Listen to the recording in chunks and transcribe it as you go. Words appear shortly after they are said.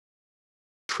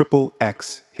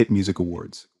CYPHER Hit Music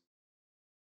Awards.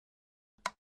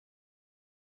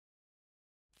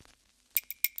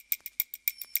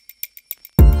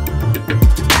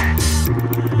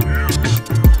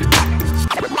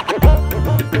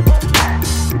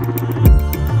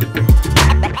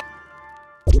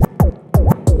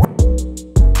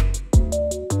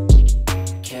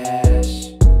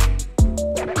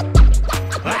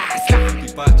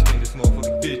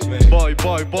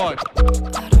 Boy.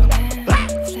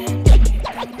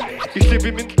 Ихлэ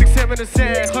би мэдлэг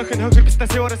сэмэнэсэ хохин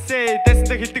бистас яваарасэ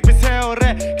дэсэндэ хилдэг би саяорэ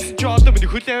гэсэн чи одоо миний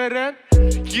хүлээвэрэн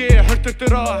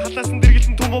хортортороо халаасан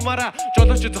дэргэлэн түмбомараа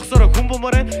жолооч зогсороо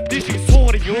хүмбомараа дишиг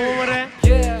суугаар юмараа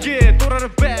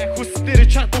дураараа бай хүснээр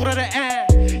чад дураараа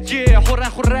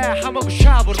хураа хамаагүй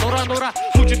шаабар нураа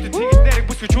хүчтэй тэгнэрэг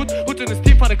бүсгэж үд хүчнэс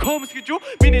типараа комс гэж юу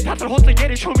миний татар хутлаа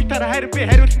яри шумитара харин би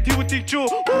хариулсан тивүүдийг юу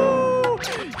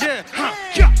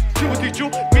тивүүдийг юу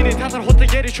миний татар хутлаа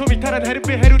яри шумитара харин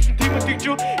би хариулсан тивүүдийг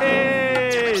юу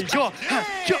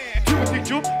тивүүдийг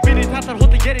юу миний татар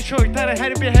хутлаа яри шумитара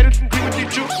харин би хариулсан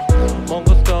тивүүдийг юу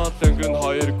Монголд өнгөрн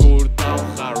 2 гүр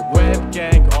давхар web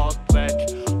gang all black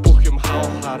бүх юм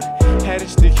хавхар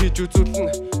харьцдаг хийж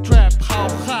үзүүлэн trap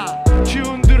хавхар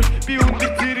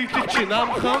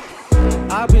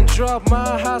I've been drop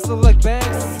my hustle like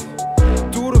banks.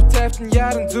 Дуров тавьтан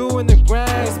яран doing the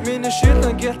grinds. Миний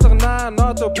шилэн гэлтэг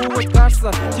надад бүгд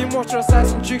гарсан. Тим учраас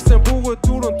асан чигсэн бүгд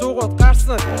дөрөв дугад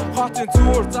гарсан. Хотын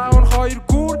зүр заавар 2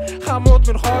 гүр хамууд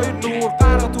минь 2 нүур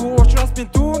гаргад учраас би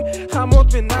дүүн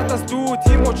хамууд минь надаас дүү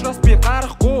тим учраас би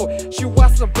гарахгүй. She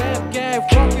was a bad game.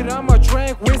 Fuck it, I'm a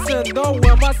drink. Listen, no,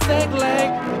 I'm a sick leg.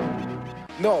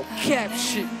 No cap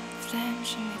shit.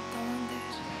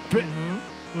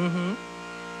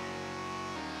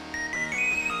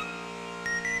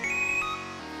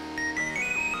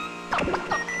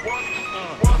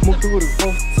 Мөхөр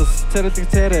гоцс царилэг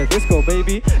царай disco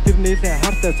baby тэр нэлээ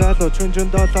хартай залуу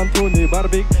чүнжэн долоон түүний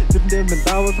барбиг тэрнээр минь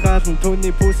давуулгаалн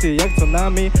түүний пүси яг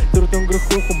цунами тэр дөнгөрөх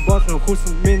хүүхэн болон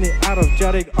хүсэн миний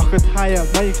 10-60-ыг охид хаяа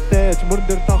маягтай мөрөн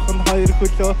дээр тохон 2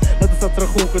 хөлөө надад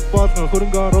сатрах хүүхэд болон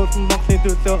хөрөнгө оруулан Монголын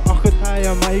төлөө охид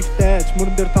хаяа маягтай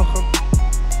мөрөн дээр тохон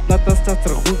надад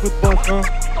сатрах хүүхэд болон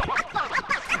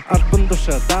Альбан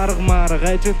душа дарга марга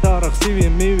ажил орох CV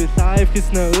миви лайв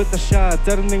хийснэ өдашаа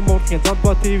зарим нэг муудлын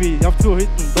золбоо ТV явцгүй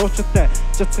хитэн дуучтай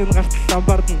жацгийн гартал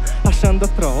ламбард нь хашаан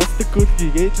дотроо устдаг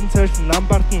гүлгийг эйжен цааш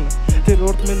ламбард нь тэр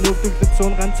урд минь нүвдэглэд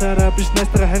суун ганцаараа биш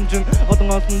найстра ханжин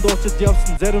олон дуучид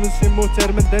явсан зарим юм уу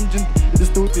зарим нь дамжинд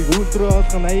студийг үлдрөө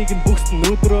олгон аяг нь бүгс нь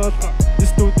өдрөө олгон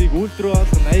студийг үлдрөө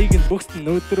олгон аяг нь бүгс нь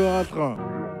өдрөө олгон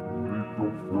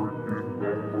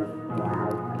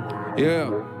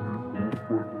Yeah.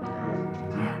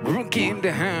 Roockie in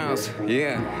the house,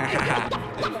 yeah.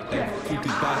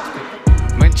 Fruitybaachka.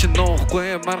 Mention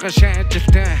nooхгүй маргааш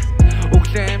ажилтай.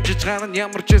 Өглөө амжиж гарна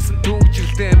ямар ч байсан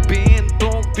түүхжилтэй. Би энэ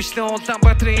дууг бичлээ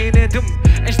Улаанбаатарын нэдэм.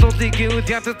 Ажлуулыг ивэл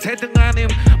ядад цалин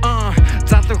аним.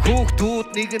 Залуу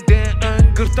хүүхдүүд нэгэндээ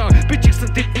өнгөрдөг. Би ч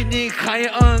гэсэн тэднийг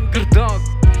хаяа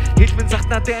өнгөрдөг. Хэлбэн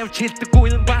захнаа дэмж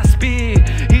хилдэггүй юм бас би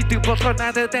Идэг болохоор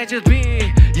надад ажил би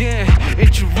Yeah,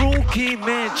 it's Roockie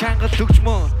man чангал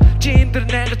өгчмөө Чи энэ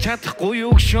найгаж чадахгүй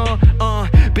юу гшөө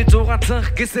Би 6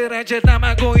 цанх гэсэр ажил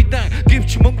намаагүй дан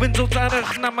Гэвч мөнгө бин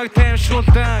зузарах намайг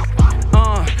таймшруулдаг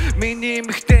Миний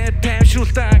эмэгтэй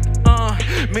таймшруулдаг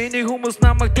Миний хүмүүс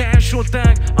намайг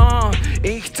таймшруулдаг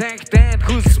Их цагтаа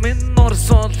хүс минь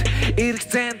нурсуул Ирэх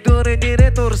зэн дөрэ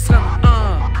нэрэ дурсан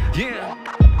Yeah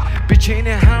Би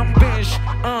чиний хам биш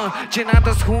Чи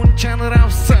надаас хүн чанар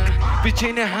авсан Би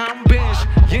чиний хам биш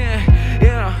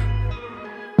Yeah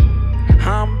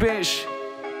Хам биш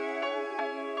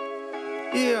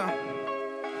Yeah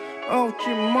Oh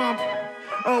чи map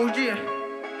Oh yeah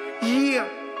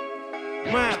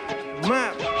Map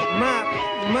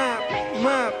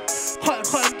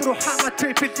Хойр дөрөв хамаа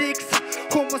Petrovic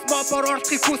Хүмүүс мобор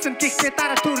орохыг хүсэн гэхдээ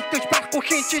дараа төрөлдөж байхгүй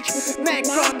хинчиж Meg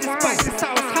from this spicy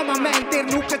sauce хамаа мэн дээр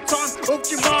нүгэж цон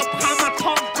Өвчи моб хамаа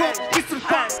том гол хисэр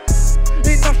бан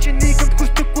Энэ овчи нийгэмд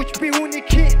хүсдэггүйч би үнийг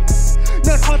хийн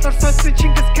Нэр холоор сонсон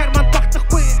Чингис Карман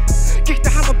багтахгүй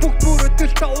Гэхдээ хамаа бүгд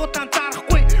бүрөдөлтөө удаан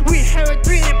зарахгүй We have a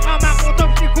dream хамаа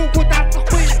удамшиг хүүгүүд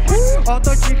авахгүй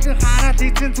Одоо чихэн хараад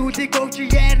эзэн зүйлийг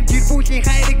өгч ярин Гэр бүлийн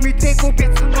хайрыг мэдрээгүй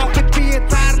бяцхан охид бие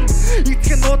зарна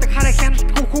Эцэг нуудаг хараа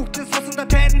хяналтгүй хүүхдэн сосондоо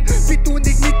тайрна Бид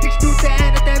үнийг мэддэг штүүдээ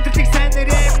айнад амьдралыг сайнаар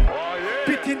ярина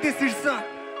Би тэндээс ирсэн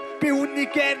Би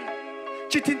үнийг ярина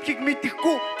Чи тэнтгийг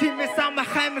мэдэхгүй тиймээс амаа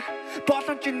хаймах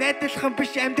Боломж нь найдалхан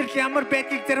биш амьдрал ямар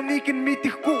байдгийг зарим нэг нь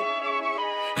мэдэхгүй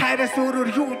Хайраас өөрөөр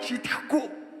юу ч хийдэхгүй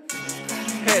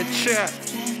Headshot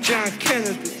John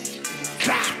Kennedy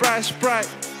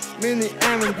Sprite Mini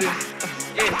Amity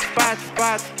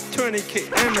Bad 20K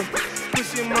aiming.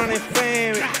 Pussy money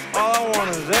fame. All I want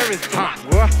is everything.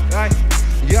 What?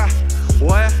 Yeah.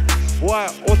 What?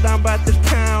 All down about the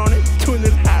town. Tune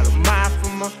it how to mile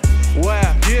from my.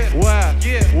 What?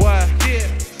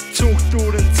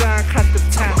 Tuug18 had the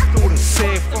time to the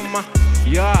safe for my.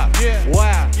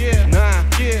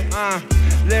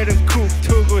 Let him cook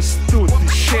Tuug18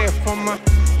 the chef for my.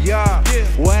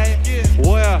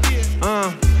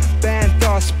 Band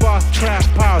off spot trap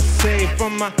house safe for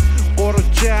my. Goro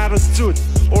jar zut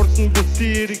orton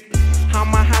butirik.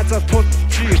 Hama haza tot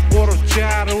chi goro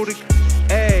jar urik.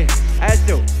 Ey,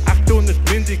 ado, aktunet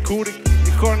mindi kurik.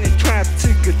 Die corny trap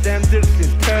ticket dem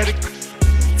dirtin terik.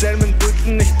 Zelmen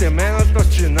duten nicht der Männer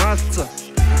dort Genazza.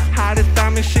 Haare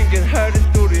Dame schingen hören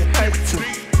durch die Hälfte.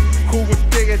 Kugel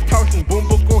Digga tauschen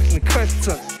Bumbo gochen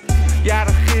Kötzen.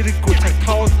 Jahre Chiri gut hat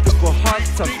tausend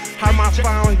geholzt. Hama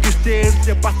bauen gestellt,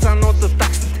 der Batsan oder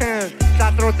Daxen Ten.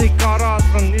 Ladro die Garage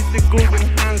und nicht die Google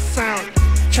Hand Sound.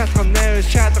 Chat on never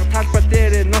shadow, talpa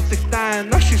dere, not the time.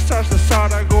 No she starts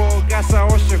to go, gasa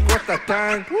osha gota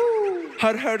time.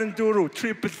 Her enduro,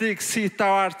 triple six,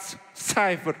 CYPHER,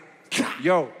 CYPHER.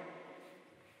 Yo.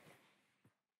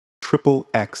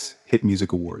 XXX Hit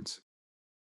Music Awards.